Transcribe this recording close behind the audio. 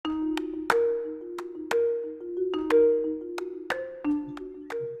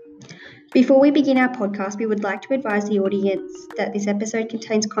Before we begin our podcast, we would like to advise the audience that this episode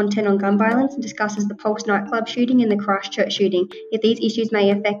contains content on gun violence and discusses the Pulse nightclub shooting and the Christchurch shooting. If these issues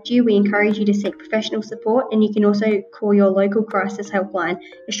may affect you, we encourage you to seek professional support, and you can also call your local crisis helpline.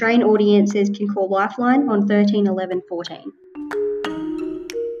 Australian audiences can call Lifeline on 13 11 14.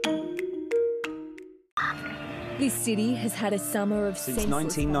 This city has had a summer of Since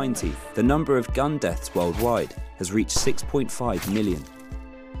 1990, the number of gun deaths worldwide has reached 6.5 million.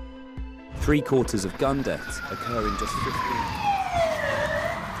 3/4 of gun deaths occur in just 15.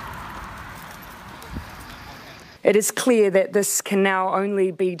 It is clear that this can now only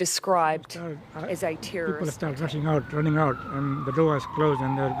be described as a terrorist. People start running out, and the doors closed,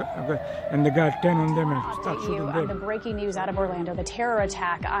 and the guys turn on them and start shooting them. The breaking news out of Orlando: the terror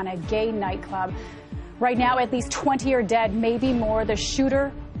attack on a gay nightclub. Right now, at least 20 are dead, maybe more. The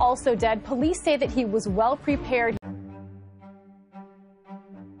shooter also dead. Police say that he was well prepared.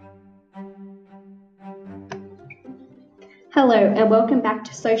 Hello and welcome back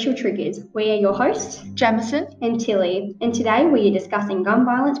to Social Triggers. We are your hosts, Jamison and Tilly, and today we are discussing gun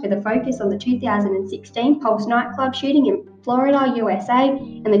violence with a focus on the 2016 Pulse nightclub shooting in Florida, USA,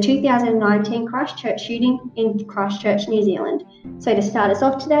 and the 2019 Christchurch shooting in Christchurch, New Zealand. So to start us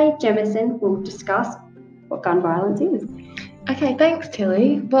off today, Jamison will discuss what gun violence is. Okay, thanks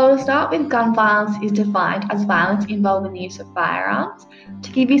Tilly. Well, to start with, gun violence is defined as violence involving the use of firearms.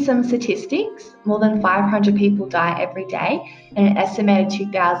 To give you some statistics, more than 500 people die every day and an estimated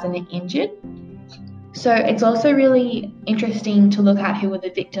 2,000 are injured. So it's also really interesting to look at who are the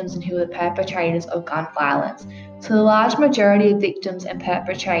victims and who are the perpetrators of gun violence. So the large majority of victims and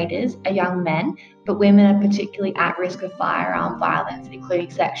perpetrators are young men, but women are particularly at risk of firearm violence, including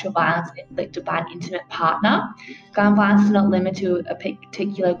sexual violence inflicted by an intimate partner. Gun violence is not limited to a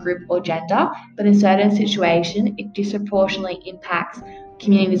particular group or gender, but in certain situations, it disproportionately impacts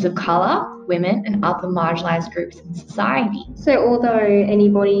communities of colour, women, and other marginalised groups in society. So although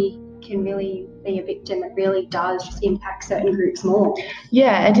anybody can really be a victim, it really does just impact certain groups more.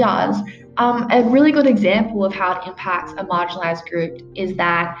 Yeah, it does. A really good example of how it impacts a marginalised group is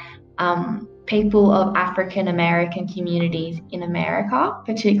that people of African American communities in America,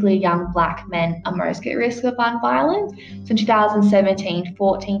 particularly young black men, are most at risk of gun violence. So in 2017,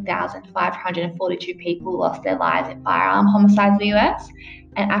 14,542 people lost their lives in firearm homicides in the US,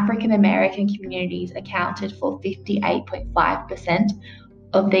 and African American communities accounted for 58.5%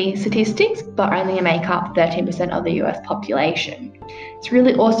 of these statistics, but only make up 13% of the US population. It's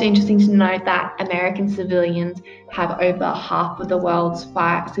really also interesting to note that American civilians have over half of the world's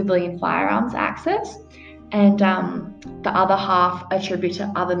civilian firearms access, and the other half attribute to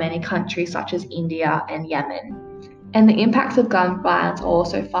other many countries such as India and Yemen. And the impacts of gun violence are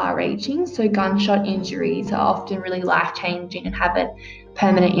also far-reaching, so gunshot injuries are often really life-changing and have a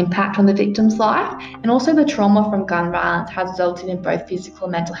permanent impact on the victim's life. And also the trauma from gun violence has resulted in both physical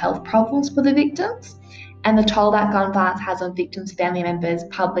and mental health problems for the victims. And the toll that gun violence has on victims, family members,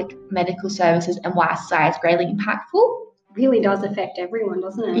 public medical services, and wider society is greatly impactful. Really does affect everyone,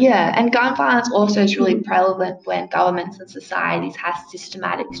 doesn't it? Yeah, and gun violence also is really prevalent when governments and societies have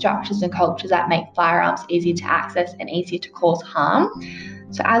systematic structures and cultures that make firearms easier to access and easier to cause harm.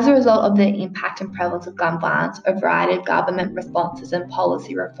 So as a result of the impact and prevalence of gun violence, a variety of government responses and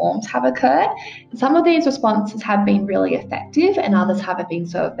policy reforms have occurred. And some of these responses have been really effective and others haven't been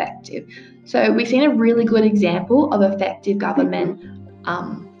so effective. So we've seen a really good example of effective government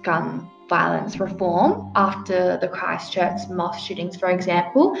gun violence reform after the Christchurch mosque shootings. For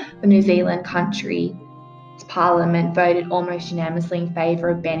example, the New Zealand country's parliament voted almost unanimously in favour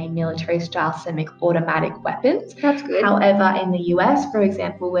of banning military-style semi-automatic weapons. That's good. However, in the US, for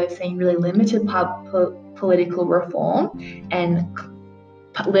example, we've seen really limited political reform and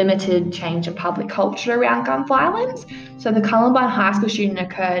limited change in public culture around gun violence. So the Columbine High School shooting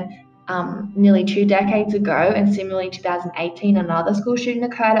occurred nearly 2 decades ago, and similarly in 2018 another school shooting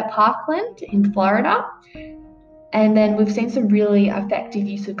occurred at Parkland in Florida. And then we've seen some really effective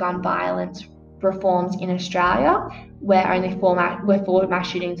use of gun violence reforms in Australia, where only four mass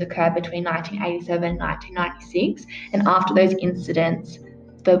shootings occurred between 1987 and 1996, and after those incidents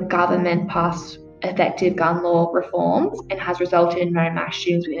the government passed effective gun law reforms and has resulted in no mass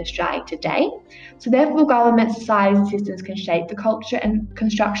shootings within Australia today. So therefore government, societies and systems can shape the culture and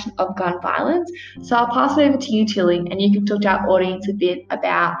construction of gun violence. So I'll pass it over to you, Tilly, and you can talk to our audience a bit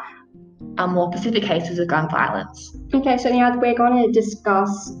about more specific cases of gun violence. Okay, so now we're going to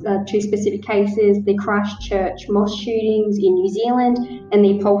discuss 2 specific cases: the Christchurch mosque shootings in New Zealand and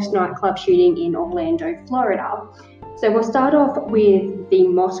the Pulse nightclub shooting in Orlando, Florida. So we'll start off with the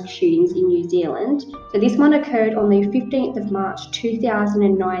mosque shootings in New Zealand. So this one occurred on the 15th of March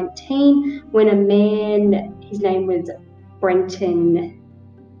 2019 when a man, his name was Brenton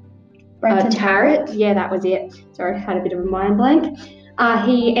Tarrant. Yeah, that was it. Sorry, I had a bit of a mind blank.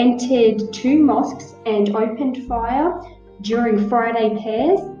 He entered two mosques and opened fire during Friday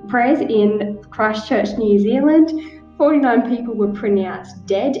prayers in Christchurch, New Zealand. 49 people were pronounced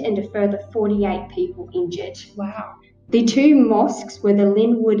dead and a further 48 people injured. Wow. The two mosques were the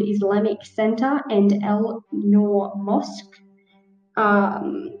Linwood Islamic Centre and El Noor Mosque.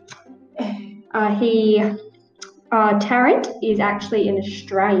 Tarrant is actually an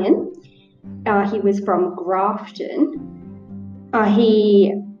Australian. He was from Grafton.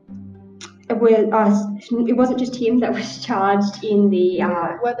 It wasn't just him that was charged in the...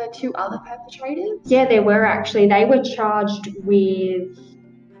 Were there two other perpetrators? Yeah, there were actually. They were charged with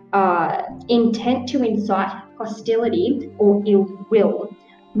intent to incite hostility or ill will.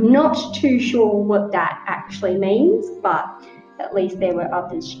 Not too sure what that actually means, but at least there were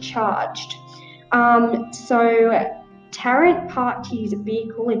others charged. So Tarrant parked his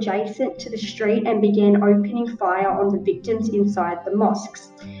vehicle adjacent to the street and began opening fire on the victims inside the mosques.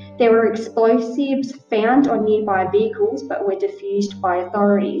 There were explosives found on nearby vehicles but were defused by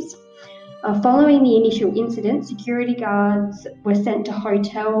authorities. Following the initial incident, security guards were sent to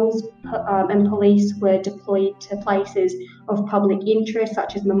hotels and police were deployed to places of public interest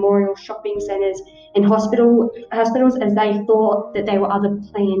such as memorial shopping centres and hospitals as they thought that they were other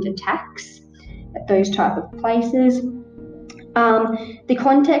planned attacks at those type of places. The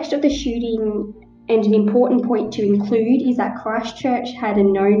context of the shooting and an important point to include is that Christchurch had a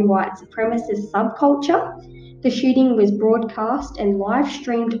known white supremacist subculture. The shooting was broadcast and live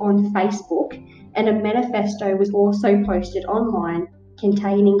streamed on Facebook, and a manifesto was also posted online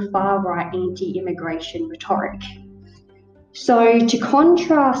containing far-right anti-immigration rhetoric. So to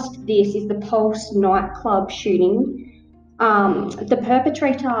contrast this is the Pulse nightclub shooting. The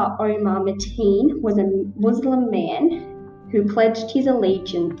perpetrator, Omar Mateen, was a Muslim man who pledged his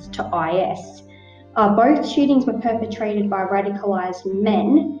allegiance to IS. Both shootings were perpetrated by radicalised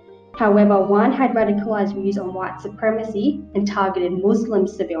men. However, one had radicalised views on white supremacy and targeted Muslim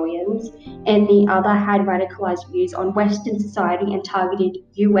civilians, and the other had radicalised views on Western society and targeted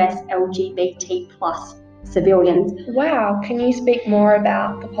US LGBT plus civilians. Wow, can you speak more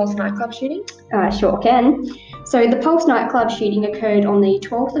about the Pulse nightclub shooting? Sure can. So the Pulse nightclub shooting occurred on the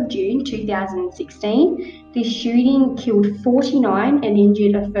 12th of June 2016. This shooting killed 49 and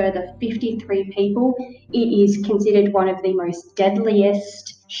injured a further 53 people. It is considered one of the most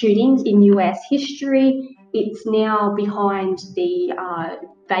deadliest shootings in US history. It's now behind the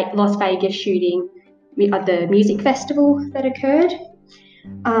Las Vegas shooting, the music festival that occurred.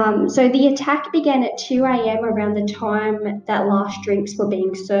 So the attack began at 2 a.m. around the time that last drinks were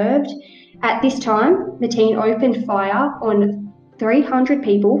being served. At this time, Mateen opened fire on 300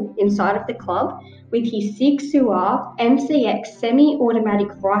 people inside of the club with his Sig Sauer MCX semi-automatic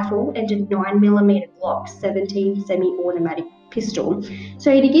rifle and a 9mm Glock 17 semi-automatic pistol.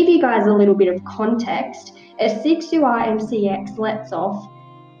 So to give you guys a little bit of context, a Sig Sauer MCX lets off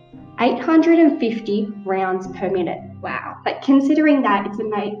 850 rounds per minute. Wow. Like, considering that, it's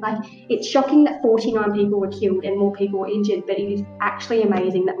amazing. Like, it's shocking that 49 people were killed and more people were injured, but it is actually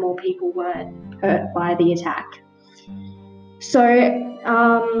amazing that more people weren't hurt by the attack. So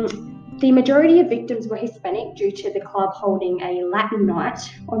the majority of victims were Hispanic due to the club holding a Latin night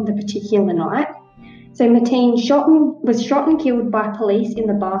on the particular night. So Mateen was shot and killed by police in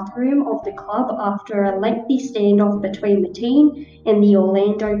the bathroom of the club after a lengthy standoff between Mateen and the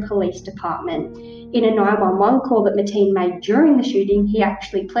Orlando Police Department. In a 911 call that Mateen made during the shooting, he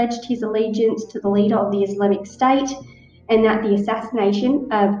actually pledged his allegiance to the leader of the Islamic State and that the assassination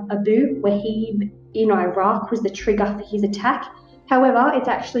of Abu Wahib in Iraq was the trigger for his attack. However, it's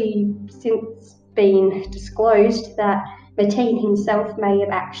actually since been disclosed that Mateen himself may have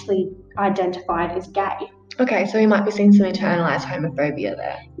actually identified as gay. Okay, so he might be seeing some internalized homophobia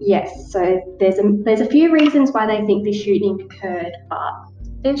there. Yes, so there's a few reasons why they think this shooting occurred, but...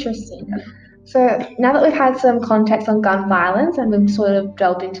 Interesting. So now that we've had some context on gun violence and we've sort of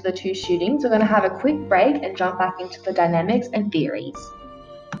delved into the two shootings, we're going to have a quick break and jump back into the dynamics and theories.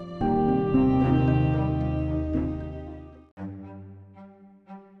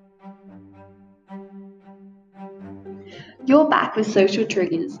 You're back with Social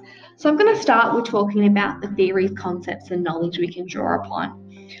Triggers. So I'm going to start with talking about the theories, concepts and knowledge we can draw upon.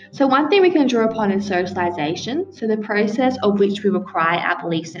 So one thing we can draw upon is socialization, so the process of which we acquire our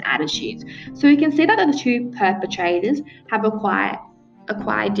beliefs and attitudes. So we can see that the two perpetrators have acquired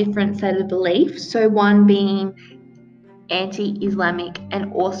different set of beliefs. So one being anti-Islamic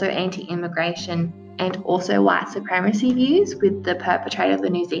and also anti-immigration and also white supremacy views with the perpetrator of the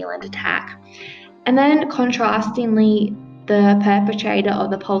New Zealand attack. And then contrastingly, the perpetrator of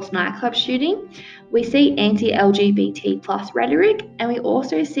the Pulse nightclub shooting, we see anti-LGBT plus rhetoric, and we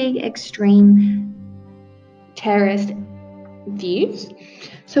also see extreme terrorist views.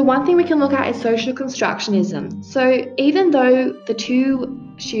 So one thing we can look at is social constructionism. So even though the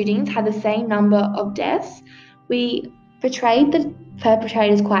two shootings had the same number of deaths, we portrayed the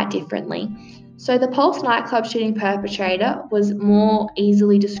perpetrators quite differently. So the Pulse nightclub shooting perpetrator was more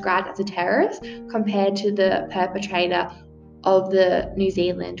easily described as a terrorist compared to the perpetrator of the New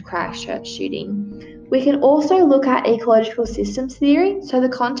Zealand Christchurch shooting. We can also look at ecological systems theory, so the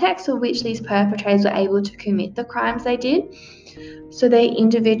context of which these perpetrators were able to commit the crimes they did. So their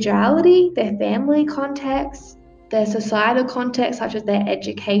individuality, their family context, their societal context such as their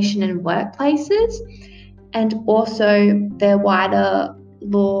education and workplaces, and also their wider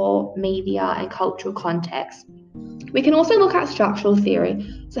law, media and cultural context. We can also look at structural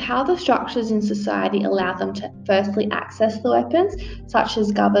theory, so how the structures in society allow them to firstly access the weapons, such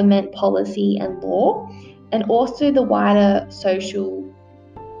as government, policy and law, and also the wider social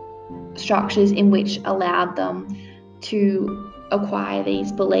structures in which allowed them to acquire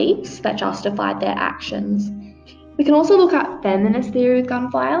these beliefs that justified their actions. We can also look at feminist theory of gun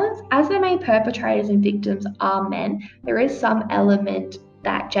violence. As the main perpetrators and victims are men, there is some element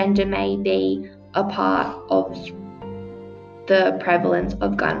that gender may be a part of the prevalence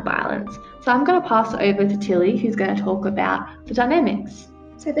of gun violence. So I'm going to pass it over to Tilly, who's going to talk about the dynamics.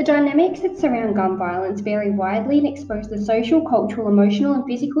 So the dynamics that surround gun violence vary widely and expose the social, cultural, emotional and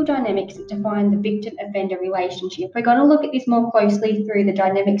physical dynamics that define the victim-offender relationship. We're going to look at this more closely through the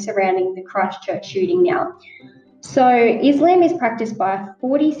dynamics surrounding the Christchurch shooting now. So Islam is practiced by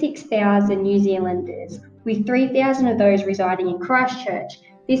 46,000 New Zealanders, with 3,000 of those residing in Christchurch.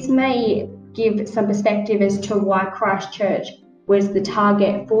 This may give some perspective as to why Christchurch was the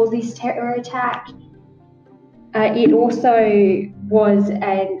target for this terror attack. It also was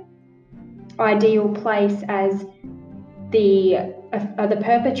an ideal place as the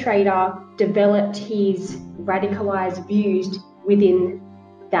perpetrator developed his radicalised views within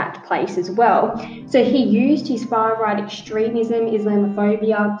that place as well. So he used his far-right extremism,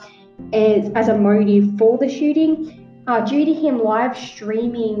 Islamophobia, as a motive for the shooting. Due to him live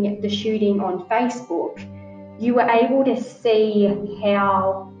streaming the shooting on Facebook, you were able to see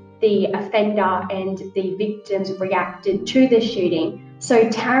how the offender and the victims reacted to the shooting. So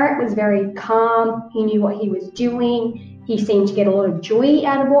Tarek was very calm, he knew what he was doing, he seemed to get a lot of joy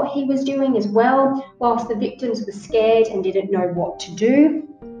out of what he was doing as well, whilst the victims were scared and didn't know what to do.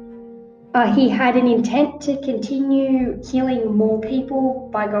 He had an intent to continue killing more people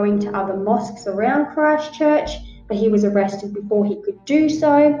by going to other mosques around Christchurch, but he was arrested before he could do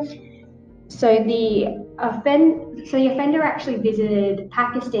so. So the offender actually visited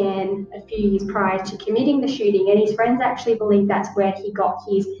Pakistan a few years prior to committing the shooting, and his friends actually believe that's where he got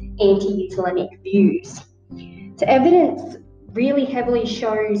his anti-Islamic views. So evidence really heavily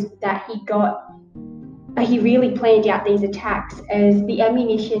shows that he really planned out these attacks, as the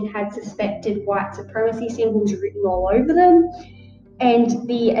ammunition had suspected white supremacy symbols written all over them, and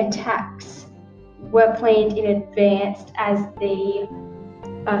the attacks were planned in advance, as the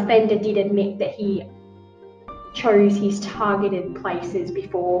offender did admit that he chose his targeted places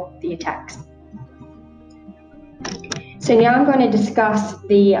before the attacks. So now I'm going to discuss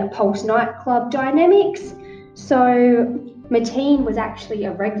the Pulse nightclub dynamics. So Mateen was actually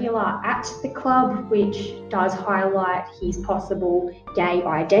a regular at the club, which does highlight his possible gay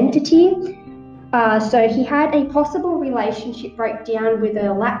identity. So he had a possible relationship breakdown with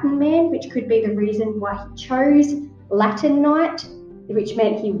a Latin man, which could be the reason why he chose Latin night, which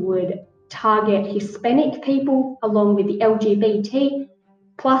meant he would target Hispanic people along with the LGBT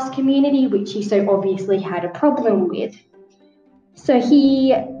plus community, which he so obviously had a problem with. So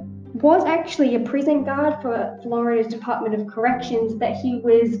he was actually a prison guard for Florida's Department of Corrections, but he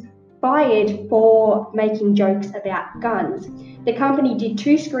was fired for making jokes about guns. The company did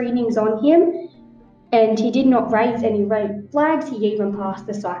 2 screenings on him, and he did not raise any red flags. He even passed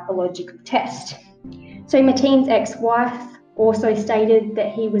the psychological test. So Mateen's ex-wife also stated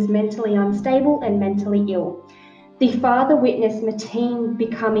that he was mentally unstable and mentally ill. The father witnessed Mateen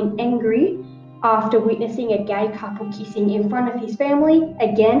becoming angry after witnessing a gay couple kissing in front of his family,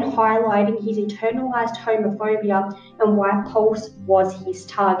 again highlighting his internalized homophobia and why Pulse was his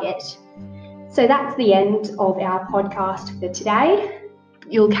target. So that's the end of our podcast for today.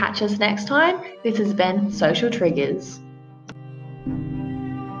 You'll catch us next time. This has been Social Triggers.